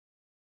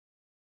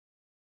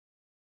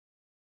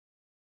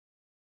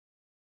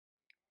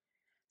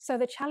So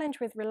the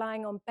challenge with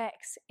relying on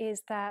BECCS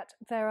is that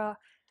there are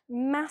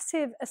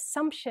massive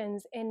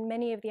assumptions in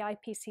many of the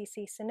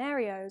IPCC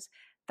scenarios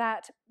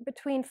that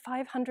between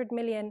 500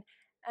 million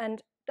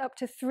and up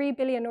to 3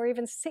 billion or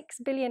even 6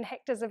 billion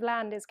hectares of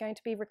land is going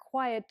to be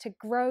required to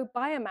grow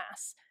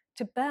biomass,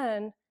 to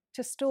burn,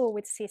 to store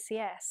with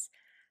CCS.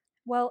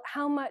 Well,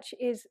 how much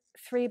is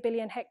 3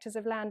 billion hectares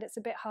of land? It's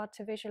a bit hard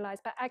to visualize,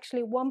 but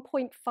actually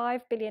 1.5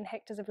 billion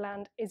hectares of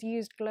land is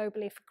used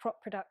globally for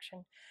crop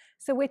production.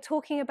 So we're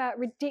talking about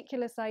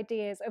ridiculous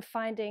ideas of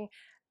finding,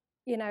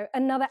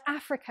 another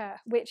Africa,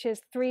 which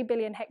is 3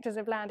 billion hectares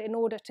of land in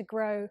order to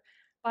grow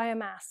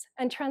biomass,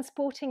 and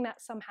transporting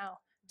that somehow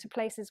to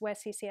places where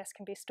CCS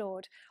can be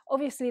stored.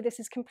 Obviously, this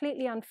is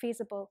completely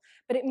unfeasible,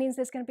 but it means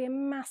there's going to be a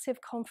massive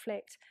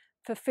conflict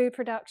for food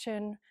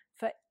production,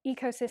 for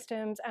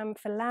ecosystems, and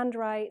for land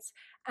rights,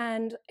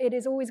 and it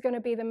is always going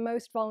to be the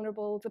most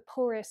vulnerable, the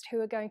poorest, who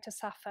are going to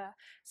suffer.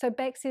 So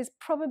BECCS is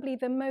probably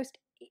the most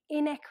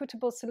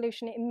inequitable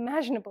solution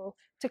imaginable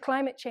to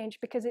climate change,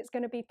 because it's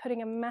going to be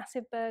putting a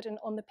massive burden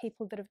on the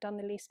people that have done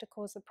the least to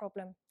cause the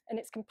problem, and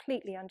it's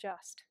completely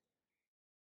unjust.